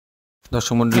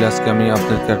দর্শক মণ্ডলী, আজকে আমি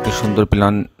আপনাদেরকে একটি সুন্দর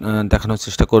প্ল্যান দেখানোর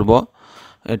চেষ্টা করব।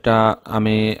 এটা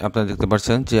আমি আপনারা দেখতে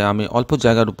পাচ্ছেন যে আমি অল্প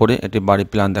জায়গার উপরে একটি বাড়ি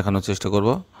প্ল্যান দেখানোর চেষ্টা করব।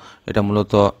 এটা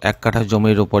মূলত 1 কাঠা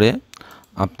জমির উপরে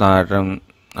আপনার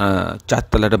 4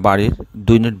 তলার বাড়ির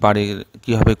 2 ইউনিট বাড়ি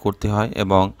কীভাবে করতে হয়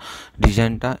এবং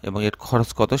ডিজাইনটা এবং এর খরচ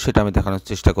কত সেটা আমি দেখানোর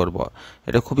চেষ্টা করব।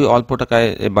 এটা খুবই অল্প টাকায়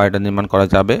এই বাড়িটা নির্মাণ করা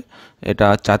যাবে। এটা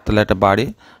 4 তলার একটা বাড়ি,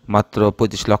 মাত্র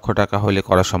 35 লক্ষ টাকা হলে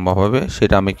করা সম্ভব হবে।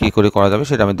 সেটা আমি কী করে করা যাবে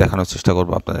সেটা আমি দেখানোর চেষ্টা করব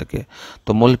আপনাদেরকে।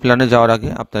 তো মূল প্ল্যানে যাওয়ার আগে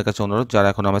আপনার কাছে অনুরোধ, যারা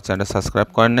এখন আমার চ্যানেলটা সাবস্ক্রাইব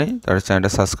করেন নাই তারা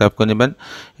চ্যানেলটা সাবস্ক্রাইব করে নেবেন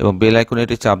এবং বেল আইকনে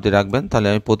এটি চাপ দিয়ে রাখবেন, তাহলে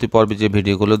আমি প্রতি পর্বে যে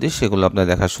ভিডিওগুলো দিই সেগুলো আপনারা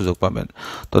দেখার সুযোগ পাবেন।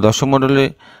 তো দর্শক মণ্ডলী,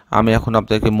 আমি এখন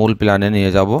আপনাদেরকে মূল প্ল্যানে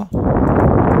নিয়ে যাব।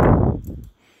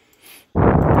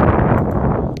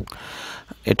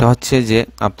 এটা হচ্ছে যে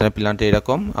আপনার প্ল্যানটা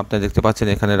এরকম, আপনারা দেখতে পাচ্ছেন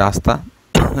এখানে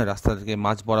রাস্তা থেকে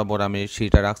মাঝ বরাবর আমি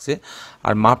সিঁড়িটা রাখছি।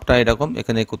 আর মাপটা এরকম,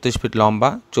 এখানে 31 ফিট লম্বা,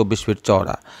 24 ফিট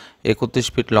চওড়া, 31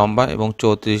 ফিট লম্বা এবং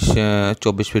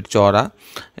 24 ফিট চওড়া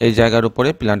এই জায়গার উপরে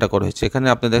প্ল্যানটা করা হয়েছে। এখানে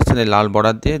আপনি দেখছেন এই লাল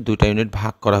বর্ডার দিয়ে 2টা ইউনিট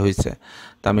ভাগ করা হয়েছে।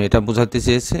 তা আমি এটা বোঝাতে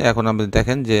চেয়েছি। এখন আপনি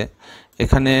দেখেন যে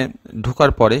এখানে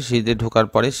ঢোকার পরে, সিঁড়িতে ঢোকার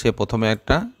পরে সে প্রথমে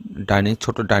একটা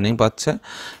ছোট ডাইনিং পাচ্ছে।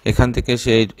 এখান থেকে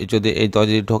সে যদি এই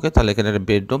দরজা ঢোকে তাহলে এখানে একটা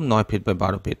বেডরুম 9 ফিট বাই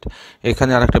 12 ফিট,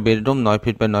 এখানে আর একটা বেডরুম 9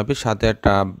 ফিট বাই 9 ফিট, সাথে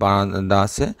একটা বারান্দা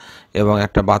আছে এবং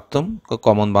একটা বাথরুম,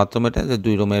 কমন বাথরুম, এটা যে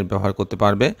 2 রুমের ব্যবহার করতে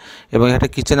পারবে, এবং একটা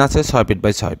কিচেন আছে 6 ফিট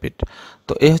বাই 6 ফিট।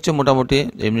 তো এই হচ্ছে মোটামুটি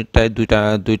ইউনিটটায়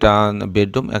দুইটা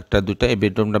বেডরুম, দুইটা এই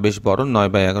বেডরুমটা বেশ বড়, 9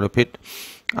 বাই 11 ফিট।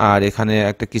 আর এখানে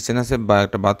একটা কিচেন আছে বা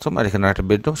একটা বাথরুম, আর এখানে একটা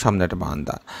বেডরুম, সামনে একটা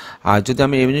বারান্দা। আর যদি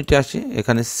আমি ইউনিটে আসি,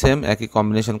 এখানে সেম একই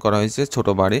কম্বিনেশন করা হয়েছে, ছোট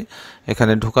বাড়ি।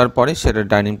 এখানে ঢোকার পরে সেটা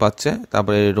ডাইনিং পাচ্ছে,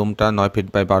 তারপরে এই রুমটা 9 ফিট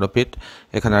বাই 12 ফিট,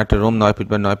 এখানে একটা রুম 9 ফিট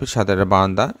বাই 9 ফিট, সাথে একটা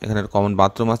বারান্দা, এখানে একটা কমন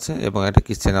বাথরুম আছে এবং একটা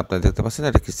কিচেন আপনারা দেখতে পাচ্ছেন,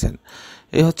 একটা কিচেন।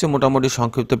 এই হচ্ছে মোটামুটি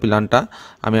সংক্ষিপ্ত প্ল্যানটা।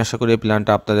 আমি আশা করি এই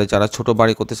প্ল্যানটা আপনাদের যারা ছোট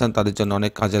বাড়ি করতে চান তাদের জন্য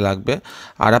অনেক কাজে লাগবে।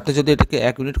 আর আপনি যদি এটাকে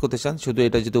 1 ইউনিট করতে চান, শুধু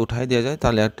এটা যদি উঠাই দেওয়া যায়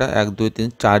তাহলে একটা 1 2 3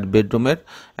 4 বেডরুমের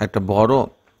একটা বড়,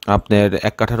 আপনার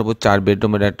 1 কাঠার উপর 4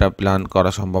 বেডরুমের একটা প্ল্যান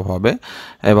করা সম্ভব হবে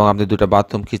এবং আপনি 2টা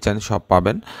বাথরুম, কিচেন সব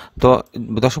পাবেন। তো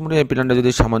দর্শক মণ্ডলী, এই প্ল্যানটা যদি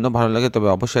সামান্য ভালো লাগে তবে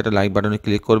অবশ্যই একটা লাইক বাটনে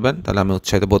ক্লিক করবেন, তাহলে আমি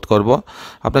উৎসাহিত বোধ করব।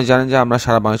 আপনারা জানেন যে আমরা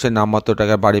সারা বাংলাদেশের নামমাত্র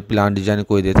টাকার বাড়ি প্ল্যান ডিজাইন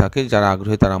করে দিয়ে থাকি। যারা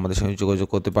আগ্রহী তারা আমাদের সঙ্গে যোগাযোগ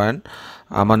করতে পারেন।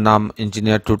 আমার নাম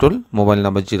ইঞ্জিনিয়ার টুটুল, মোবাইল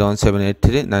নাম্বার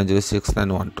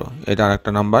 01783906912, এটা আর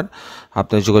একটা নাম্বার,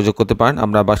 আপনি যোগাযোগ করতে পারেন।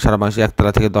 আমরা সারা বাংলাদেশে 1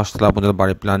 তলা থেকে 10 তলা পর্যন্ত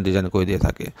বাড়ির প্ল্যান ডিজাইন করে দিয়ে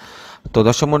থাকি। তো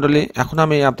দর্শক মণ্ডলী, এখন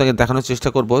আমি আপনাকে দেখানোর চেষ্টা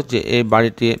করব যে এই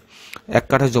বাড়িটি 1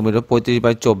 কাঠা জমির 35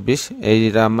 বাই 24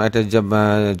 এইরকম একটা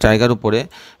জায়গার উপরে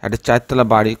একটা 4 তলা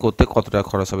বাড়ি করতে কত টাকা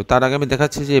খরচ হবে। তার আগে আমি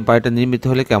দেখাচ্ছি যে এই বাড়িটা নির্মিত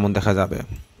হলে কেমন দেখা যাবে।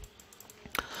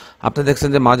 আপনি দেখছেন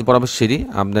যে মাঝ বরাবর সিঁড়ি,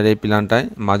 আপনার এই প্ল্যানটায়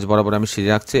মাঝ বরাবর আমি সিঁড়ি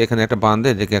রাখছি। এখানে একটা বারান্দা,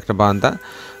 এদিকে একটা বারান্দা,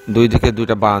 দুই দিকে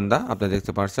 2টা বারান্দা আপনি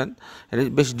দেখতে পাচ্ছেন। এটা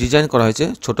বেশ ডিজাইন করা হয়েছে,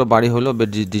 ছোট বাড়ি হলেও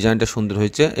ডিজাইনটা সুন্দর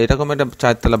হয়েছে। এরকম একটা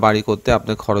 4 তলা বাড়ি করতে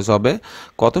আপনার খরচ হবে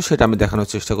কত সেটা আমি দেখানোর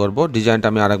চেষ্টা করব। ডিজাইনটা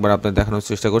আমি আরেকবার আপনার দেখানোর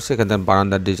চেষ্টা করছি। এখানে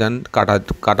বারান্দার ডিজাইন,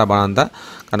 কাটা বারান্দা,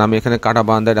 কারণ আমি এখানে কাটা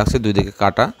বারান্দায় রাখছি, 2 দিকে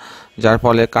কাটা, যার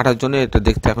ফলে কাটার জন্য এটা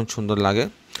দেখতে এখন সুন্দর লাগে।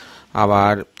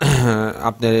 আবার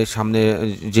আপনার সামনে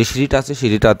যে সিঁড়িটা আছে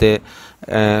সিঁড়িটাতে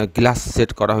গ্লাস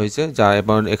সেট করা হয়েছে, যা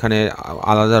এবং এখানে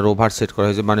আলাদা রোভার সেট করা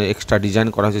হয়েছে, মানে এক্সট্রা ডিজাইন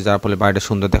করা হয়েছে, যার ফলে বাড়িটা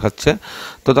সুন্দর দেখাচ্ছে।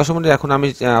 তো দর্শক মণ্ডলী, এখন আমি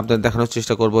আপনাদের দেখানোর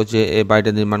চেষ্টা করব যে এই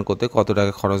বাড়িটা নির্মাণ করতে কত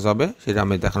টাকা খরচ হবে সেটা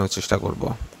আমি দেখানোর চেষ্টা করব।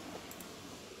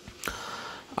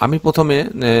 আমি প্রথমে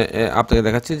আপনাকে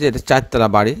দেখাচ্ছি যে এটা 4 তলা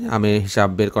বাড়ি, আমি হিসাব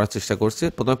বের করার চেষ্টা করছি।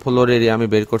 প্রথমে ফ্লোর এরিয়া আমি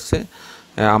বের করছি।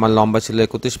 আমার লম্বা ছিল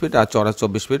 31 ফিট আর চওড়া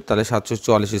 24 ফিট, তাহলে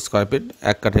 744 স্কোয়ার ফিট,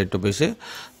 1 কাঠা একটু বেশি।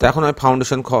 তো এখন আমি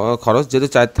ফাউন্ডেশন খরচ, যেহেতু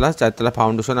 4 তলা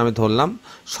ফাউন্ডেশন আমি ধরলাম,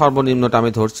 সর্বনিম্নটা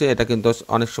আমি ধরছি। এটা কিন্তু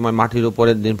অনেক সময় মাটির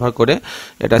উপরে নির্ভর করে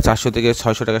এটা 400 থেকে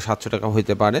 600 টাকা 700 টাকা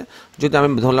হইতে পারে। যদি আমি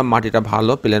ধরলাম মাটিটা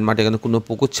ভালো, প্লেন মাটি, এখানে কোনো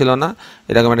পুকুর ছিল না,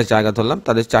 এরকম একটা জায়গা ধরলাম,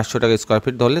 তাদের 400 টাকা স্কোয়ার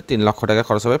ফিট ধরলে 3 লক্ষ টাকা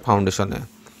খরচ হবে ফাউন্ডেশনে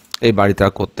এই বাড়িটা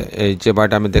করতে। এই যে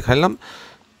বাড়িটা আমি দেখাইলাম,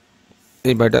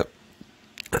 এই বাড়িটা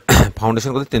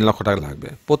ফাউন্ডেশন করতে 3 লক্ষ টাকা লাগবে।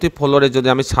 প্রতি ফ্লোরে যদি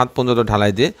আমি ছাদ পর্যন্ত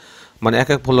ঢালাই দিই, মানে এক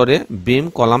ফ্লোরে বিম,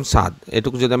 কলাম, ছাদ,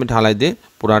 এটুকু যদি আমি ঢালাই দিই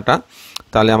পুরাটা,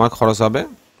 তাহলে আমার খরচ হবে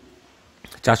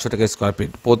 400 টাকা স্কোয়ার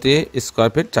ফিট, প্রতি স্কোয়ার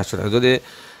ফিট 400 টাকা। যদি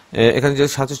এখানে যে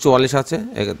 744 আছে,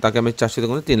 তাকে আমি 400 দিয়ে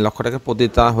গুণে 3 লক্ষ টাকা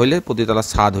প্রতিতলা হইলে প্রতিতলা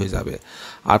ছাদ হয়ে যাবে।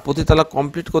 আর প্রতিতলা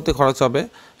কমপ্লিট করতে খরচ হবে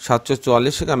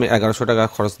 744 থেকে আমি 1100 টাকা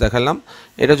খরচ দেখালাম।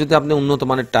 এটা যদি আপনি উন্নত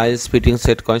মানের টাইলস ফিটিং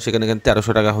সেট করেন, সেখানে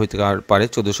 1300 টাকা হইতে পারে,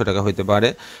 1400 টাকা হইতে পারে।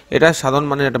 এটা সাধারণ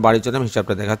মানের একটা বাড়ির জন্য আমি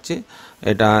হিসাবটা দেখাচ্ছি।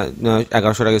 এটা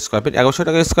 1100 টাকা স্কোয়ার ফিট, 1100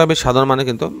 টাকা স্কোয়ার ফিট সাধারণ মানে,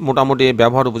 কিন্তু মোটামুটি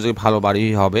ব্যবহার উপযোগী ভালো বাড়ি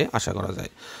হবে আশা করা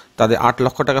যায়। তাদের 8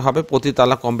 লক্ষ টাকা হবে, প্রতি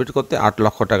তালা কমপ্লিট করতে 8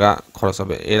 লক্ষ টাকা খরচ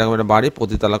হবে। এরকম একটা বাড়ি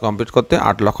প্রতি তালা কমপ্লিট করতে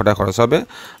 8 লক্ষ টাকা খরচ হবে।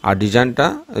 আর ডিজাইনটা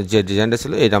যে ডিজাইনটা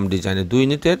ছিল এরকম ডিজাইনের 2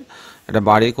 ইউনিটের একটা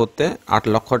বাড়ি করতে 8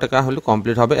 লক্ষ টাকা হলে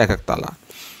কমপ্লিট হবে এক এক তালা।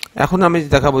 এখন আমি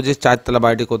দেখাবো যে 4 তালা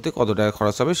বাড়িটি করতে কত টাকা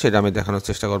খরচ হবে, সেটা আমি দেখানোর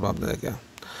চেষ্টা করবো আপনাদেরকে।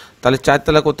 তাহলে 4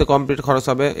 তালা করতে কমপ্লিট খরচ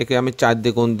হবে, একে আমি 4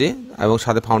 দিয়ে গুণ দিই এবং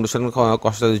সাথে ফাউন্ডেশন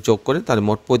কষ্ট যদি যোগ করি তাহলে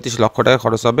মোট 35 লক্ষ টাকা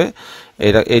খরচ হবে।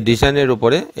 এই ডিজাইনের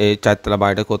উপরে এই 4 তালা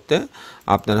বাড়িটা করতে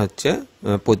আপনার হচ্ছে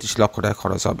 35 লক্ষ টাকা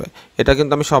খরচ হবে। এটা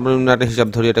কিন্তু আমি সর্বনিম্ন একটা হিসাব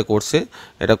ধরে এটা করছি,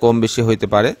 এটা কম বেশি হইতে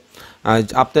পারে।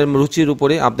 আপনার রুচির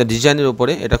উপরে, আপনার ডিজাইনের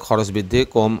উপরে এটা খরচ বৃদ্ধি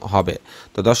কম হবে।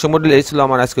 তো দর্শক মণ্ডলী, এই ছিল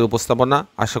আমার আজকের উপস্থাপনা।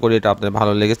 আশা করি এটা আপনার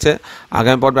ভালো লেগেছে।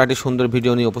 আগামী পর্বে একটি সুন্দর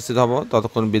ভিডিও নিয়ে উপস্থিত হব।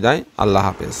 ততক্ষণ বিদায়, আল্লাহ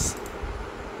হাফেজ।